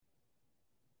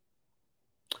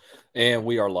And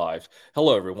we are live.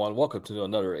 Hello, everyone. Welcome to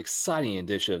another exciting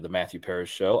edition of the Matthew Paris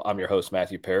Show. I'm your host,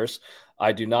 Matthew Paris.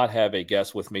 I do not have a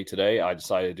guest with me today. I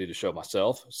decided to do the show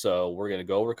myself. So we're going to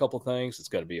go over a couple of things. It's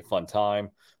going to be a fun time.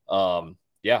 One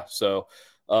of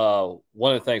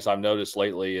the things I've noticed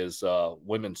lately is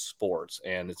women's sports,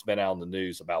 and it's been out in the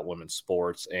news about women's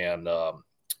sports and,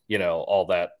 all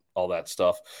that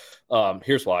stuff.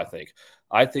 Here's what I think.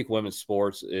 I think women's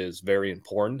sports is very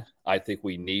important. I think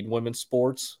we need women's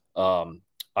sports.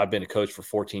 I've been a coach for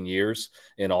 14 years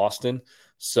in Austin.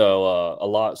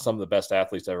 So some of the best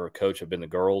athletes I ever coached have been the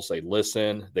girls. They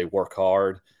listen, they work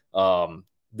hard.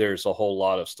 There's a whole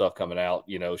lot of stuff coming out.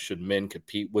 Should men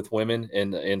compete with women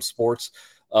in sports?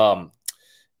 Um,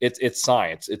 it's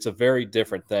science. It's a very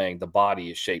different thing. The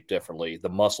body is shaped differently. The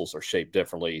muscles are shaped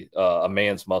differently. A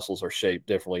man's muscles are shaped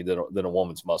differently than a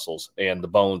woman's muscles, and the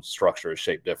bone structure is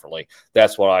shaped differently.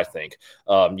 That's what I think.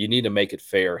 You need to make it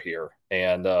fair here,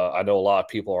 and I know a lot of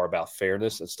people are about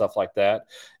fairness and stuff like that.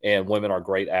 And women are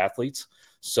great athletes,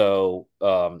 so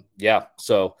I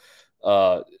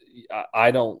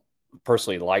don't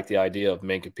personally like the idea of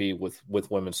men compete with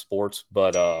women's sports,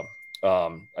 but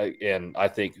I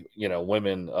think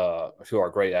women who are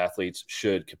great athletes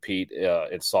should compete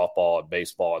in softball and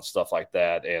baseball and stuff like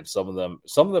that. And some of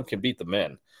them can beat the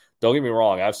men. Don't get me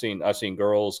wrong. I've seen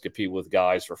girls compete with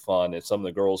guys for fun, and some of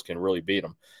the girls can really beat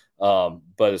them.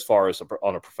 But as far as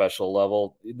on a professional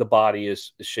level, the body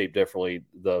is shaped differently.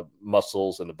 The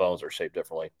muscles and the bones are shaped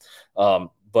differently.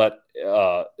 On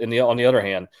the other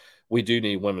hand, we do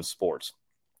need women's sports.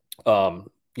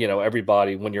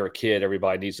 Everybody, when you're a kid,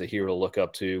 everybody needs a hero to look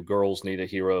up to. Girls need a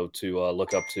hero to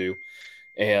look up to.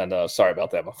 And sorry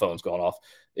about that. My phone's going off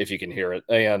if you can hear it.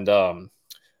 And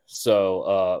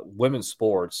women's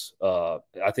sports,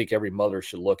 I think every mother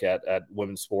should look at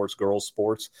women's sports, girls'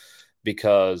 sports,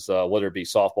 because whether it be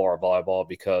softball or volleyball,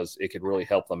 because it could really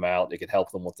help them out. It could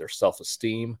help them with their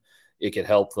self-esteem. It could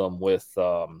help them with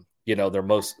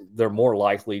they're more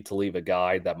likely to leave a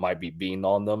guy that might be beating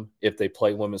on them. If they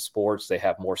play women's sports, they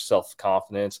have more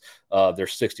self-confidence. They're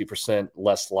 60%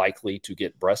 less likely to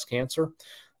get breast cancer.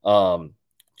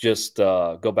 Just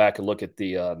go back and look at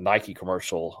the Nike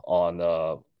commercial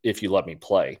on If You Let Me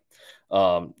Play.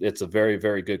 It's a very,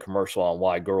 very good commercial on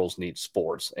why girls need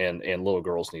sports and little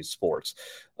girls need sports.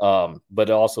 But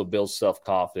it also builds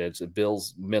self-confidence. It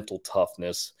builds mental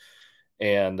toughness.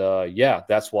 And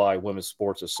that's why women's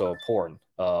sports is so important.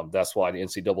 That's why the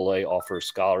NCAA offers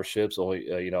scholarships, only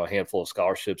a handful of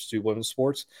scholarships to women's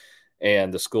sports,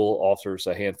 and the school offers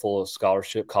a handful of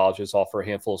scholarship. Colleges offer a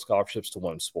handful of scholarships to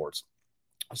women's sports.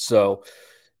 So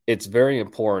it's very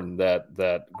important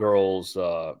that girls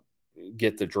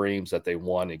get the dreams that they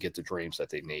want and get the dreams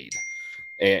that they need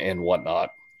and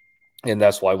whatnot. And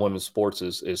that's why women's sports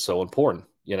is so important.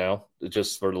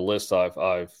 Just for the list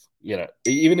I've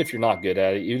even if you're not good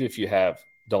at it, even if you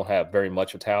don't have very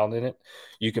much of talent in it,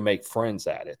 you can make friends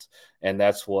at it. And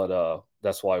that's why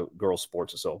girls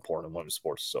sports is so important and women's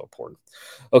sports is so important.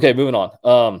 Okay, moving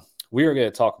on. We are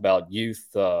going to talk about youth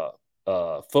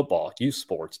football, youth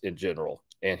sports in general.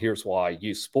 And here's why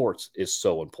youth sports is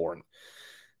so important.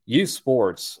 Youth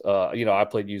sports, I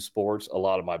played youth sports. A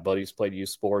lot of my buddies played youth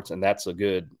sports, and that's a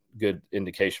good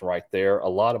indication right there. A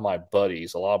lot of my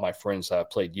buddies, a lot of my friends that I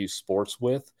played youth sports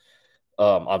with,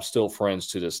 I'm still friends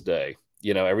to this day.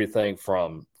 Everything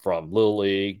from Little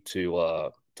League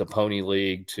to Pony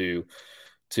League to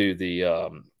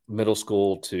the middle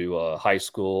school to high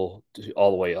school to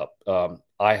all the way up.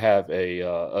 I have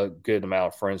a good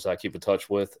amount of friends that I keep in touch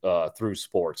with through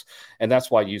sports, and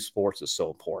that's why youth sports is so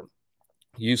important.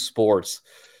 Youth sports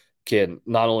can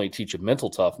not only teach you mental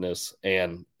toughness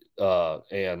and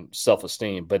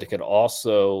self-esteem, but it can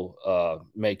also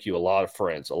make you a lot of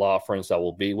friends that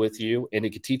will be with you, and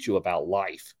it can teach you about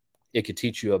life. It can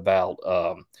teach you about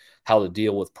how to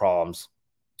deal with problems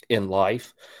in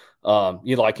life.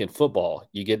 Like in football,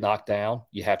 you get knocked down,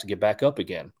 you have to get back up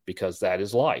again because that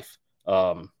is life.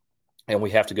 And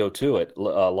we have to go to it.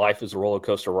 Life is a roller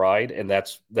coaster ride, and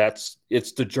it's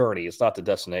the journey. It's not the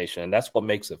destination, and that's what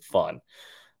makes it fun.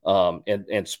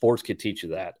 And sports can teach you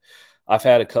that. I've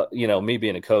had me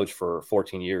being a coach for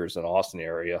 14 years in the Austin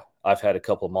area. I've had a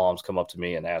couple of moms come up to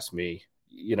me and ask me,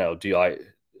 what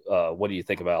do you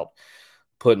think about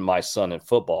putting my son in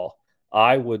football?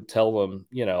 I would tell them,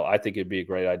 I think it'd be a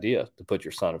great idea to put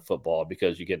your son in football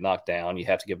because you get knocked down, you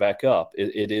have to get back up.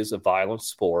 It is a violent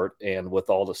sport, and with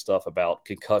all the stuff about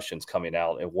concussions coming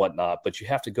out and whatnot, but you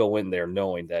have to go in there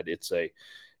knowing that it's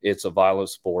a violent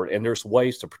sport, and there's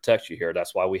ways to protect you here.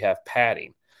 That's why we have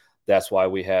padding. That's why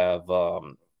we have,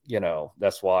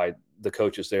 that's why the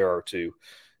coaches there are to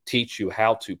teach you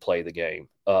how to play the game,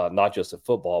 not just in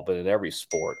football, but in every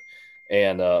sport.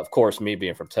 And of course, me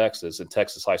being from Texas, and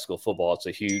Texas high school football, it's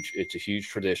a huge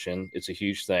tradition. It's a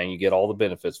huge thing. You get all the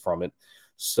benefits from it.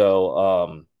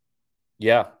 So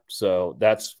yeah, so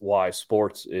that's why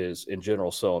sports is in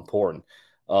general so important.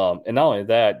 And not only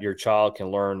that, your child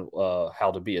can learn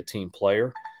how to be a team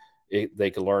player.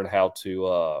 They can learn how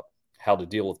to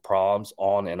deal with problems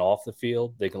on and off the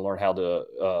field. They can learn how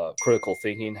to critical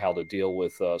thinking, how to deal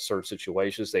with certain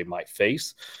situations they might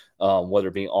face, whether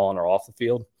it be on or off the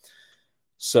field.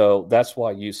 So that's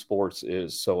why youth sports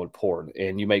is so important.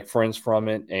 And you make friends from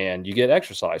it, and you get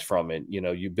exercise from it.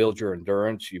 You build your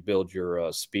endurance, you build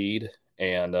your speed,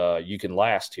 and you can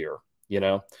last here.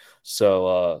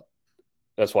 So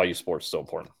that's why youth sports is so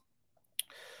important.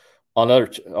 On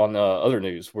other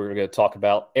news, we're going to talk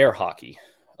about air hockey.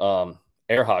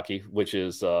 Air hockey, which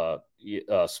is a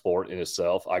sport in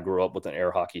itself. I grew up with an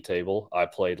air hockey table. I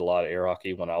played a lot of air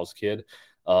hockey when I was a kid.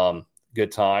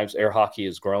 Good times. Air hockey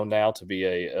has grown now to be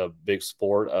a big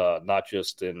sport, not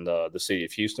just in the city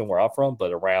of Houston, where I'm from,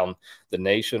 but around the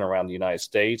nation, around the United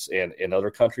States, and in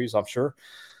other countries, I'm sure.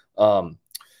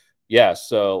 Yeah,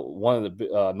 so one of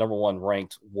the number one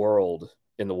ranked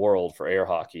in the world for air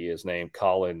hockey is named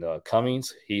Colin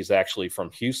Cummings. He's actually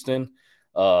from Houston.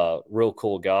 Real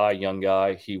cool guy, young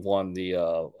guy. He won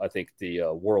I think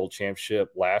the World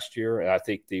Championship last year, and I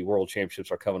think the World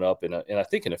Championships are coming up in I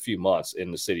think in a few months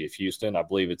in the city of Houston. I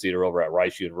believe it's either over at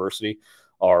Rice University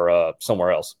or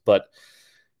somewhere else. But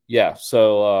yeah,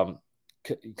 so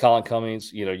Colin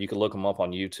Cummings, you can look him up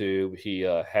on YouTube. He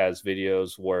has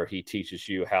videos where he teaches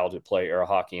you how to play air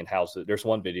hockey and there's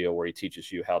one video where he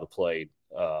teaches you how to play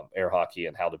air hockey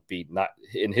and how to beat, not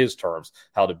in his terms,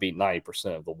 how to beat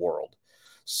 90% of the world.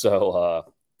 So,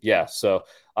 yeah, so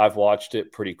I've watched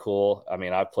it. Pretty cool. I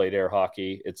mean, I've played air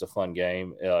hockey. It's a fun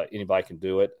game. Anybody can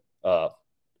do it.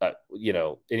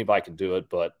 Anybody can do it,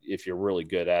 but if you're really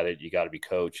good at it, you got to be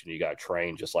coached and you got to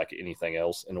train just like anything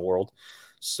else in the world.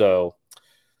 So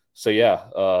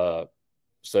yeah.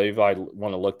 So if I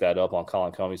want to look that up on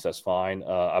Colin Cummings, that's fine.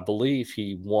 I believe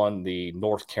he won the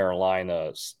North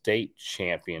Carolina State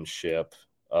Championship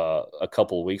a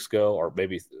couple of weeks ago, or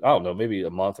maybe, I don't know, maybe a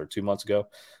month or 2 months ago.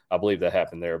 I believe that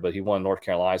happened there, but he won North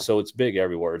Carolina. So it's big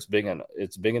everywhere. It's big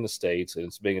in the states, and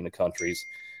it's big in the countries,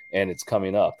 and it's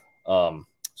coming up.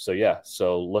 So yeah,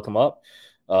 so look him up.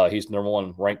 He's the number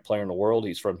one ranked player in the world.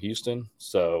 He's from Houston.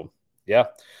 So yeah.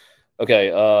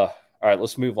 Okay. All right,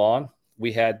 let's move on.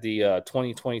 We had the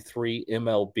 2023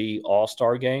 MLB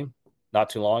All-Star Game not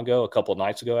too long ago, a couple of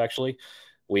nights ago, actually.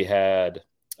 We had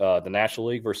the National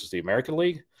League versus the American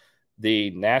League. The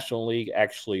National League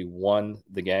actually won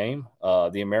the game.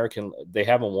 They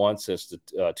haven't won since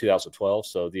 2012,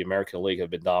 so the American League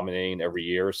have been dominating every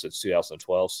year since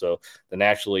 2012. So the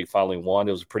National League finally won.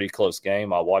 It was a pretty close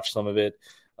game. I watched some of it.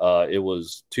 It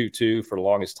was 2-2 for the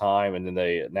longest time, and then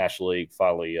the National League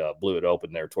finally blew it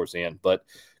open there towards the end. But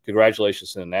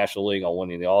congratulations to the National League on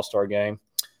winning the All-Star game.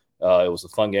 It was a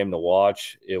fun game to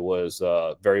watch. It was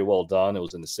very well done. It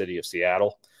was in the city of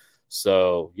Seattle.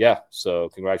 So, yeah, so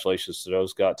congratulations to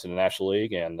those got to the National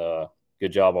League, and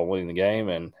good job on winning the game,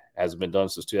 and hasn't been done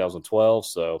since 2012.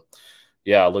 So,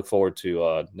 yeah, I look forward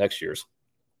to next year's.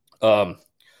 So,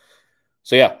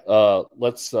 yeah,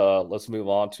 let's move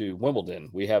on to Wimbledon.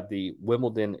 We have the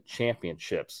Wimbledon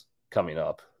Championships coming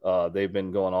up. They've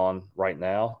been going on right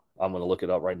now. I'm going to look it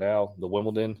up right now. The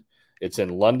Wimbledon, it's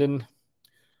in London,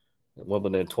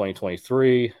 Wimbledon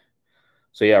 2023.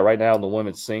 So, yeah, right now in the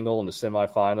women's single in the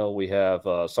semifinal, we have,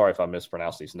 sorry if I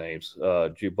mispronounce these names,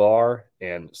 Jubar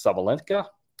and Sabalenka.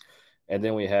 And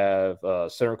then we have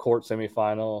center court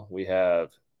semifinal. We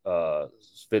have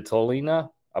Svitolina,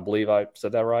 I believe I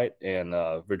said that right, and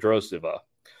Vidrosova.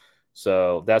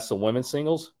 So that's the women's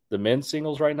singles. The men's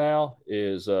singles right now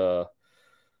is Alcaraz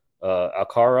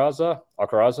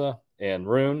and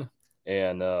Rune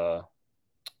and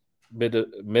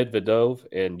Medvedev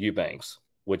and Eubanks,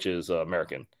 which is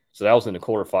American. So that was in the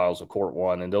quarterfinals of court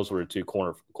one, and those were the two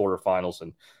quarterfinals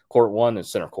and court one and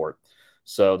center court.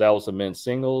 So that was the men's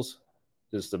singles.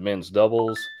 This is the men's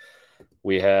doubles.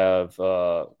 We have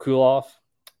Kulov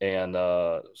and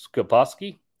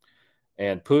Skapaski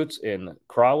and Putz and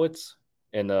Krawitz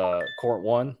in court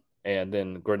one, and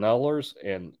then Granellers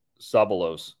and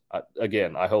Sabalos.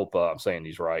 Again, I hope I'm saying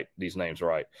these names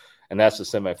right. And that's the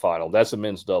semifinal. That's the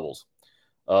men's doubles.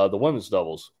 The women's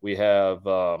doubles, we have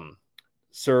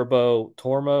Serbo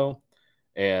Tormo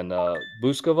and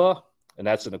Buskova, and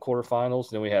that's in the quarterfinals.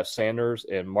 Then we have Sanders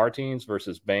and Martins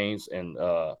versus Baines and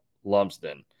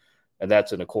Lumsden, and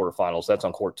that's in the quarterfinals. That's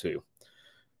on court two.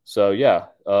 So, yeah,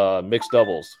 mixed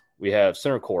doubles. We have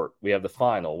center court. We have the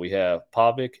final. We have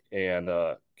Pavic and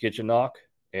Kitchenok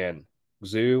and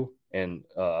Xu and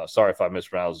sorry if I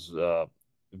mispronounced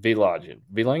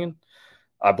Vilangen.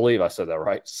 I believe I said that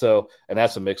right. So, and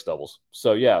that's a mixed doubles.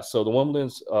 So yeah, so the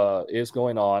Wimbledon's is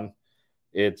going on.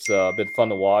 It's been fun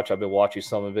to watch. I've been watching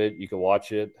some of it. You can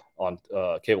watch it on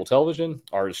cable television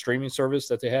or the streaming service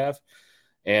that they have,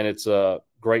 and it's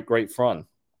great fun.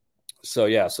 So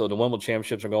yeah, so the Wimbledon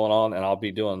Championships are going on, and I'll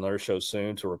be doing another show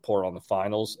soon to report on the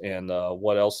finals and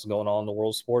what else is going on in the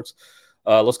world of sports.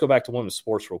 Let's go back to women's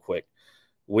sports real quick.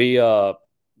 We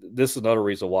this is another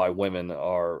reason why women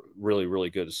are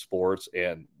really good at sports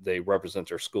and they represent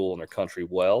their school and their country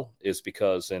well, is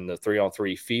because in the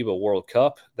 3-on-3 FIBA World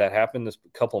Cup that happened a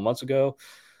couple of months ago,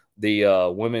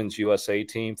 the women's USA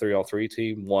team, 3-on-3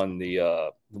 team, won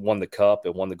the cup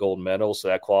and won the gold medal. So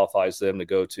that qualifies them to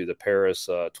go to the Paris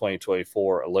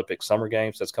 2024 Olympic Summer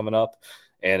Games that's coming up,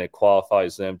 and it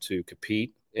qualifies them to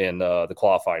compete in the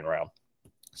qualifying round.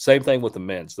 Same thing with the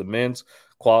men's. The men's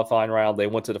qualifying round, they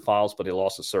went to the finals, but they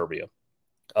lost to Serbia.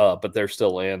 But they're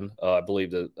still in. I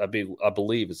believe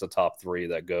it's the top three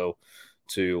that go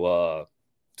to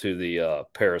the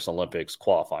Paris Olympics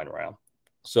qualifying round.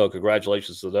 So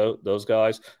congratulations to those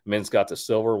guys. Men's got the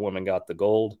silver, women got the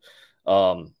gold.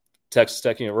 Texas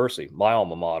Tech University, my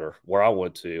alma mater, where I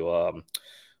went to,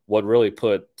 what really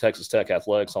put Texas Tech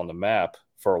athletics on the map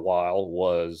for a while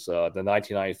was the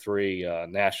 1993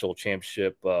 National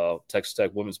Championship Texas Tech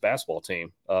women's basketball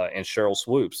team and Cheryl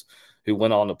Swoops, who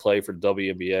went on to play for the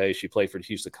WNBA. She played for the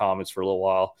Houston Comets for a little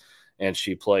while, and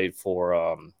she played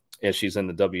for and she's in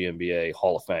the WNBA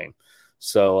Hall of Fame.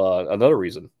 So another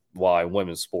reason why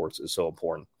women's sports is so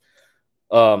important.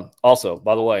 Also,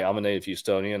 by the way, I'm a native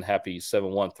Houstonian. Happy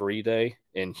 713 Day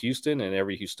in Houston and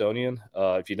every Houstonian.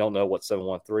 If you don't know what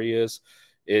 713 is,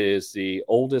 it is the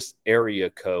oldest area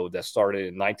code that started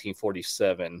in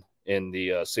 1947 in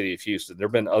the city of Houston. There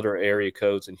have been other area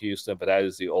codes in Houston, but that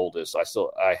is the oldest.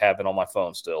 I have it on my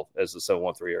phone still as the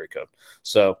 713 area code.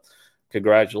 So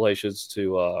congratulations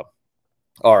to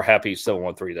our happy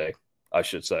 713 Day, I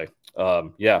should say.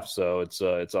 Yeah, so it's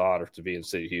an honor to be in the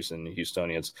city of Houston and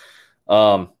Houstonians.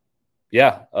 Go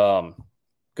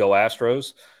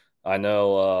Astros. I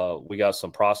know we got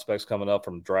some prospects coming up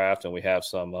from the draft, and we have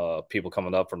some people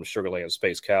coming up from the Sugarland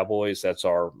Space Cowboys. That's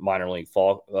our minor league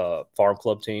farm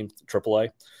club team, AAA.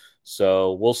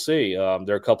 So we'll see.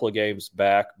 They're a couple of games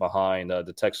back behind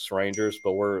the Texas Rangers,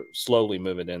 but we're slowly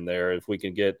moving in there. If we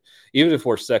can get, even if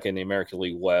we're second in the American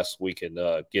League West, we can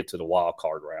get to the wild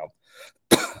card round.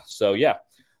 So yeah.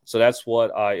 So that's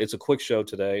it's a quick show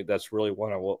today. That's really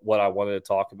what I wanted to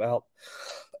talk about.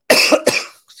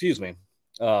 Excuse me.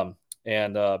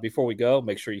 And before we go,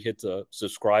 make sure you hit the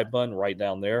subscribe button right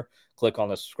down there. Click on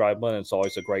the subscribe button. It's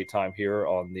always a great time here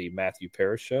on the Matthew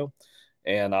Parrish Show.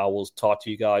 And I will talk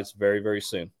to you guys very, very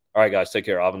soon. All right, guys, take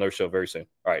care. I'll have another show very soon.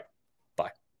 All right.